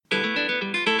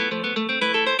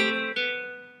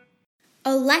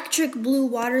electric blue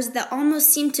waters that almost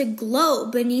seem to glow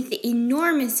beneath the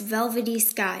enormous velvety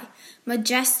sky,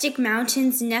 majestic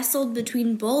mountains nestled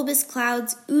between bulbous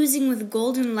clouds oozing with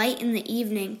golden light in the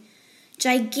evening,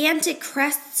 gigantic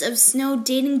crests of snow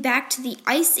dating back to the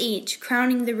Ice Age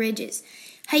crowning the ridges,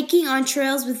 hiking on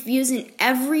trails with views in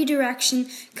every direction,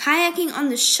 kayaking on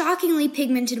the shockingly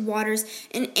pigmented waters,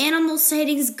 and animal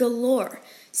sightings galore.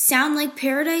 Sound like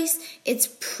paradise? It's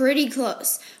pretty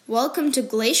close. Welcome to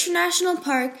Glacier National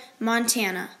Park,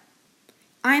 Montana.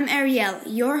 I'm Ariel,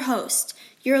 your host.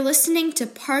 You're listening to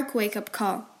Park Wake Up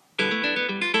Call.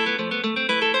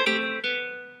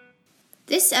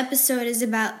 This episode is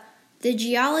about the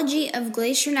geology of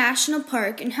Glacier National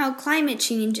Park and how climate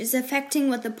change is affecting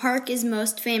what the park is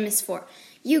most famous for.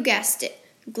 You guessed it,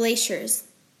 glaciers.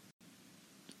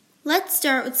 Let's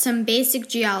start with some basic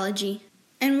geology.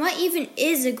 And what even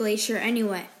is a glacier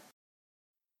anyway?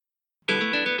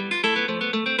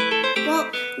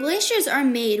 Well, glaciers are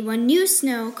made when new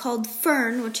snow, called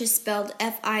firn, which is spelled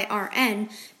F-I-R-N,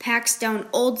 packs down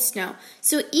old snow.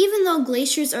 So even though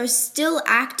glaciers are still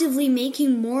actively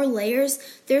making more layers,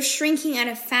 they're shrinking at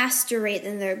a faster rate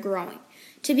than they're growing.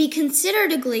 To be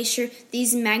considered a glacier,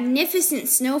 these magnificent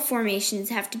snow formations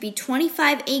have to be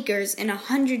 25 acres and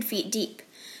 100 feet deep.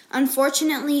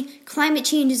 Unfortunately, climate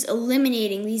change is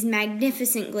eliminating these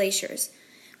magnificent glaciers.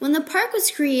 When the park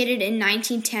was created in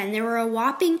 1910, there were a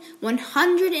whopping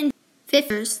 150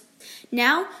 glaciers.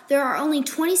 Now, there are only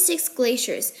 26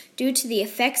 glaciers due to the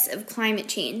effects of climate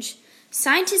change.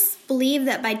 Scientists believe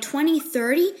that by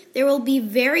 2030, there will be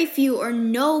very few or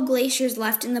no glaciers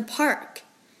left in the park.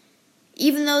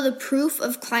 Even though the proof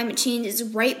of climate change is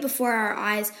right before our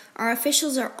eyes, our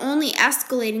officials are only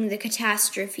escalating the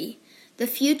catastrophe. The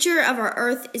future of our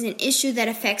Earth is an issue that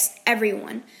affects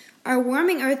everyone. Our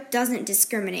warming Earth doesn't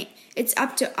discriminate. It's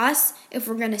up to us if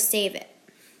we're going to save it.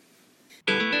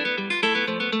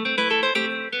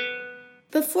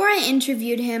 Before I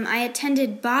interviewed him, I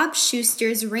attended Bob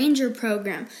Schuster's Ranger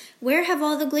program, Where Have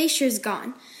All the Glaciers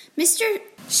Gone? Mr.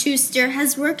 Schuster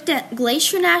has worked at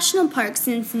Glacier National Park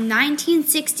since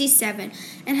 1967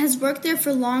 and has worked there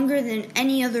for longer than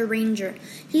any other ranger.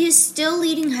 He is still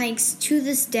leading hikes to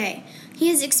this day. He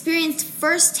has experienced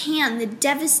firsthand the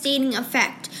devastating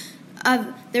effect of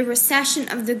the recession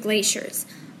of the glaciers.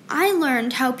 I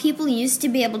learned how people used to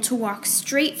be able to walk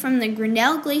straight from the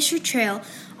Grinnell Glacier Trail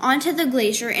onto the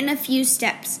glacier in a few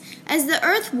steps. As the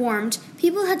earth warmed,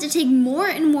 people had to take more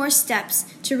and more steps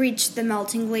to reach the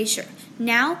melting glacier.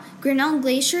 Now, Grinnell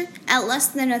Glacier, at less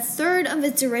than a third of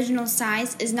its original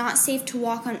size, is not safe to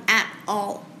walk on at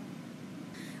all.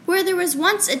 Where there was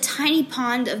once a tiny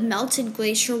pond of melted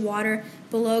glacier water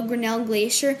below Grinnell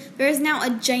Glacier, there is now a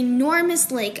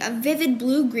ginormous lake of vivid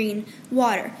blue-green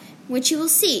water, which you will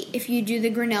see if you do the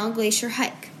Grinnell Glacier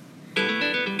hike.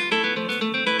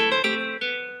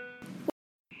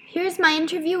 Here's my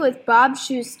interview with Bob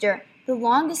Schuster, the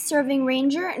longest-serving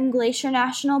ranger in Glacier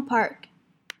National Park.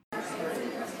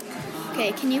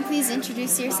 Okay, can you please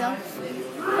introduce yourself?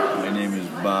 My name is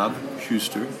Bob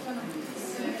Schuster,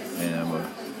 and I'm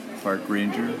a park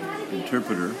ranger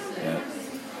interpreter at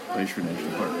Glacier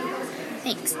National Park.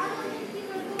 Thanks.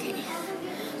 Okay.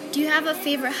 Do you have a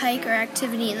favorite hike or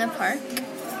activity in the park?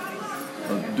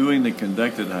 Well, doing the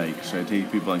conducted hikes, I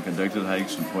take people on conducted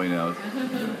hikes and point out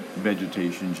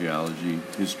vegetation, geology,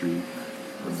 history,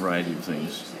 a variety of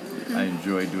things. Mm-hmm. I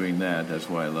enjoy doing that. That's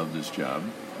why I love this job.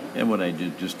 And what I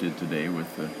just did today with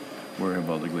Where Have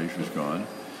All the Glaciers Gone?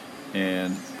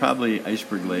 And probably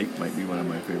Iceberg Lake might be one of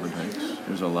my favorite hikes.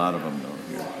 There's a lot of them,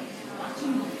 though, here.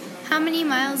 How many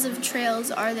miles of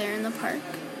trails are there in the park?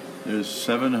 There's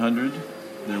 700.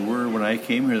 There were, when I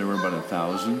came here, there were about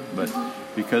 1,000. But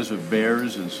because of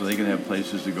bears, and so they can have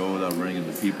places to go without running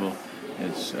into people,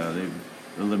 they've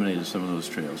eliminated some of those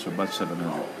trails, so about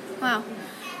 700. Wow.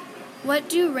 What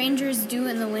do rangers do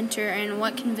in the winter, and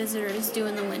what can visitors do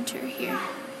in the winter here?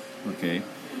 Okay.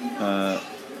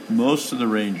 Most of the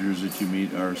rangers that you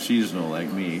meet are seasonal,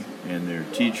 like me, and they're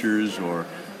teachers, or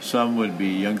some would be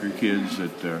younger kids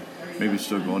that are maybe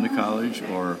still going to college,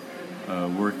 or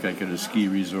work like at a ski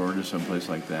resort or someplace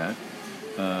like that.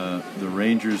 The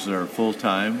rangers that are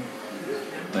full-time,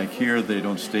 like here, they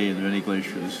don't stay in any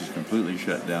glacier. This is completely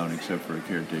shut down except for a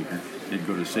caretaker. They'd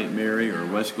go to St. Mary or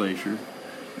West Glacier,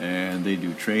 and they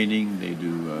do training, they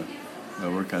do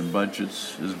work on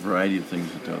budgets. There's a variety of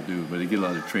things that they'll do, but they get a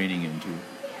lot of training into.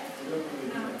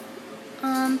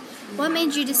 What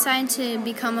made you decide to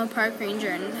become a park ranger,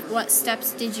 and what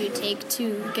steps did you take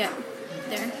to get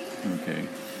there? Okay.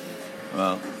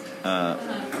 Well,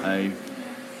 I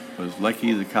was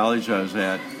lucky. The college I was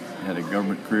at had a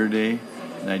government career day,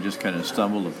 and I just kind of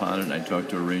stumbled upon it. I talked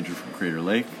to a ranger from Crater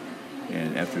Lake,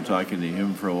 and after talking to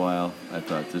him for a while, I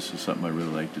thought this is something I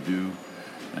really like to do.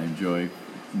 I enjoy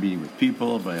meeting with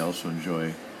people, but I also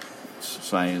enjoy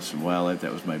science and wildlife.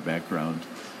 That was my background,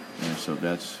 and so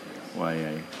that's how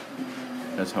I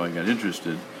got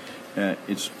interested.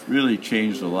 It's really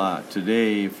changed a lot.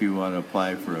 Today, if you want to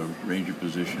apply for a ranger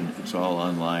position, it's all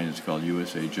online. It's called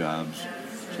USA Jobs.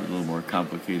 It's a little more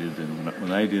complicated than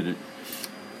when I did it.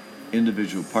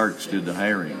 Individual parks did the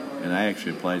hiring, and I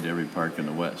actually applied to every park in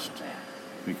the West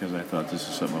because I thought this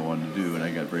is something I wanted to do, and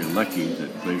I got very lucky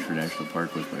that Glacier National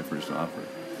Park was my first offer.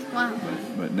 Wow.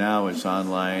 But now it's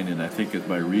online, and I think it's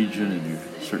by region, and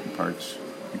certain parks,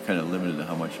 you're kind of limited to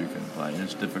how much you can apply, and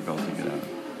it's difficult to get out.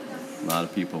 A lot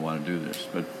of people want to do this,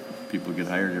 but people get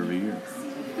hired every year.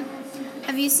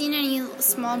 Have you seen any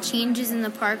small changes in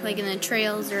the park, like in the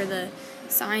trails or the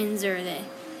signs or the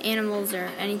animals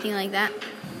or anything like that?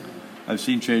 I've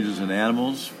seen changes in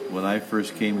animals. When I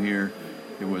first came here,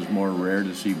 it was more rare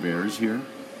to see bears here,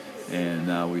 and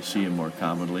now we see them more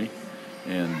commonly.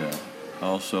 And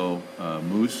also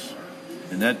moose,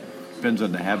 and that depends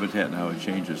on the habitat and how it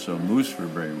changes. So moose were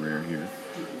very rare here,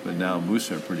 but now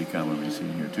moose are pretty commonly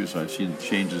seen here too. So I've seen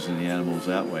changes in the animals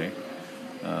that way.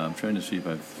 I'm trying to see if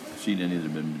I've seen any that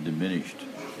have been diminished.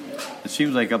 It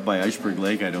seems like up by Iceberg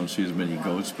Lake I don't see as many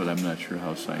goats, but I'm not sure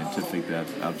how scientific that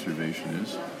observation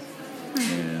is.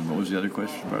 And what was the other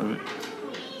question part of it?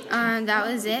 That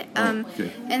was it.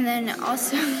 Okay. And then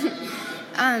also,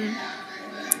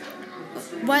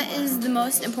 what is the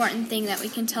most important thing that we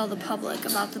can tell the public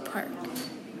about the park?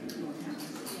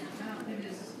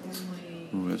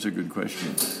 Ooh, that's a good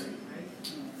question.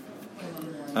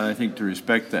 I think to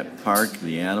respect that park,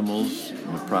 the animals,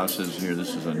 the process here,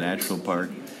 this is a national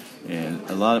park, and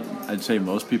I'd say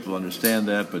most people understand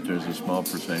that, but there's a small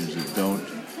percentage that don't.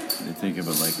 They think of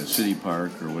it like a city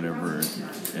park or whatever,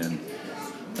 and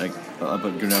like up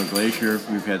at Grinnell Glacier,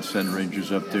 we've had send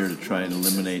rangers up there to try and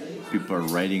eliminate people are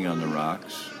riding on the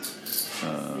rocks.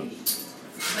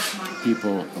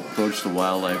 People approach the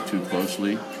wildlife too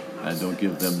closely and don't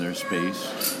give them their space.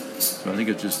 So I think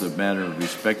it's just a matter of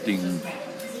respecting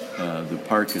the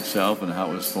park itself and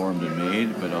how it was formed and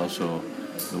made, but also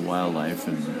the wildlife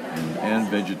and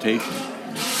vegetation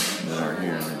that are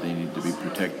here, that they need to be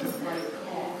protected.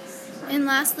 And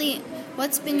lastly,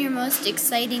 what's been your most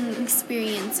exciting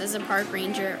experience as a park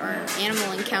ranger or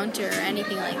animal encounter or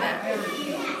anything like that?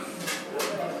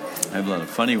 I have a lot of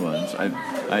funny ones.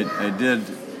 I did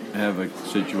have a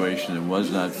situation that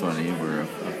was not funny where a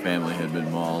family had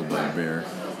been mauled by a bear,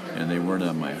 and they weren't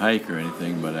on my hike or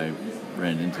anything, but I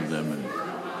ran into them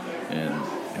and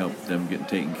helped them get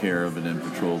taken care of and then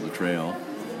patrol the trail.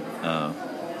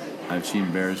 I've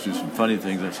seen bears do some funny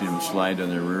things. I've seen them slide on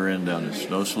their rear end down a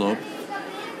snow slope.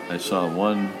 I saw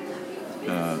one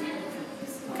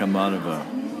come out of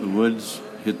the woods,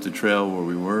 hit the trail where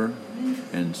we were,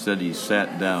 and instead he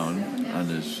sat down on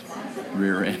his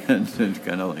rear end and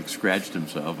kind of like scratched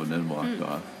himself and then walked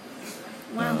off.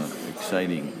 Wow.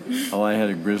 Exciting. Oh, I had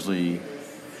a grizzly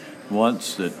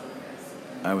once that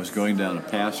I was going down a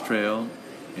pass trail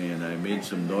and I made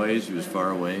some noise. He was far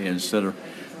away, and instead of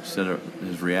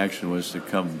his reaction was to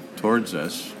come towards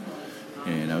us,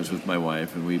 and I was with my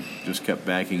wife, and we just kept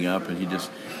backing up, and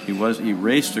he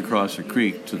raced across the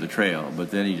creek to the trail, but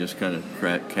then he just kind of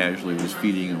casually was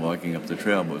feeding and walking up the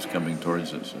trail, but was coming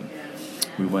towards us. And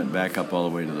we went back up all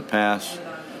the way to the pass,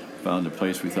 found a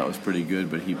place we thought was pretty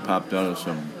good, but he popped out of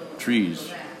some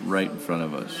trees right in front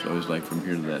of us. So it was like from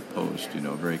here to that post,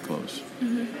 very close.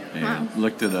 Mm-hmm. And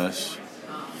looked at us,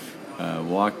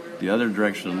 walked the other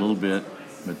direction a little bit,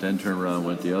 but then turned around and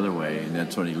went the other way, and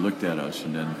that's when he looked at us,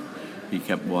 and then he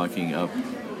kept walking up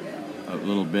a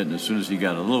little bit, and as soon as he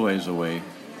got a little ways away,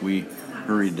 we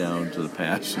hurried down to the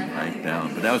pass and hiked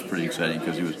down. But that was pretty exciting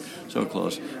because he was so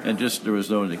close, and just there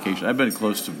was no indication. I've been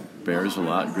close to bears a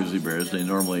lot, grizzly bears. They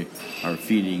normally are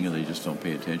feeding, and they just don't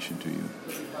pay attention to you.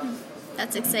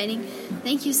 That's exciting.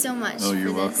 Thank you so much. Oh, you're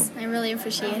for this. welcome. I really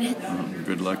appreciate it.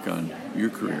 Good luck on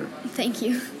your career. Thank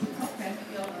you.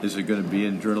 Is it going to be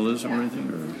in journalism or anything?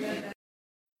 Or?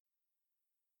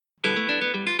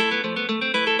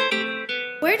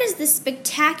 Where does the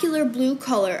spectacular blue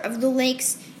color of the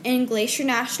lakes in Glacier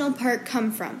National Park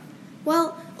come from?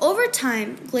 Well, over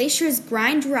time, glaciers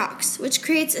grind rocks, which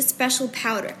creates a special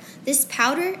powder. This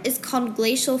powder is called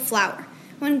glacial flour.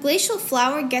 When glacial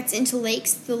flour gets into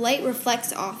lakes, the light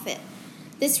reflects off it.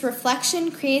 This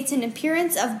reflection creates an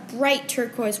appearance of bright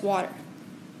turquoise water.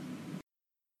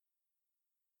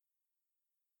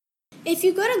 If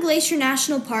you go to Glacier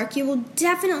National Park, you will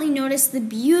definitely notice the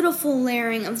beautiful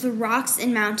layering of the rocks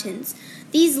and mountains.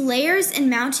 These layers and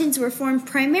mountains were formed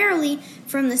primarily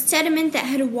from the sediment that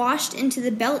had washed into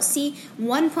the Belt Sea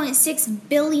 1.6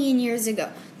 billion years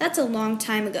ago. That's a long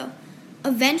time ago.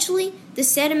 Eventually, the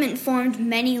sediment formed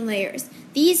many layers.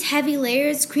 These heavy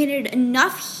layers created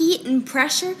enough heat and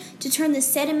pressure to turn the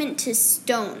sediment to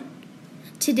stone.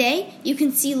 Today, you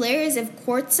can see layers of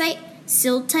quartzite,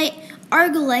 siltite,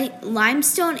 argillite,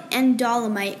 limestone, and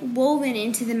dolomite woven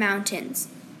into the mountains.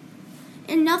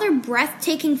 Another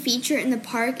breathtaking feature in the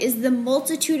park is the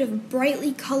multitude of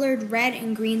brightly colored red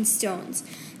and green stones.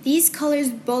 These colors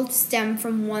both stem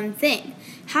from one thing: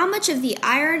 how much of the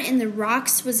iron in the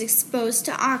rocks was exposed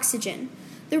to oxygen.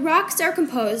 The rocks are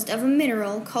composed of a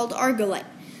mineral called argillite.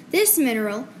 This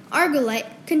mineral,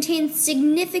 argillite, contains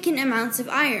significant amounts of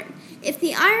iron. If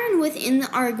the iron within the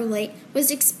argillite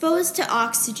was exposed to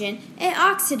oxygen, it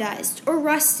oxidized or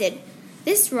rusted.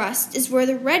 This rust is where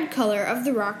the red color of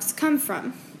the rocks come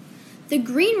from. The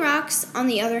green rocks, on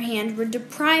the other hand, were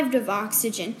deprived of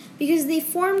oxygen because they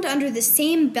formed under the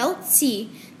same Belt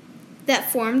Sea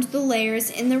that formed the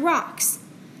layers in the rocks.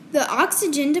 The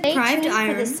oxygen-deprived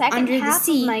iron under the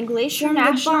sea formed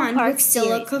a bond with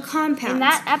silica compounds. In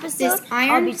that episode, this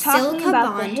iron-silica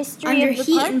bond under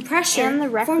heat and pressure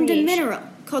formed a mineral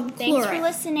called chlorite. Thanks for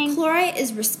listening. Chlorite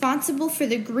is responsible for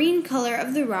the green color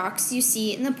of the rocks you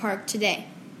see in the park today.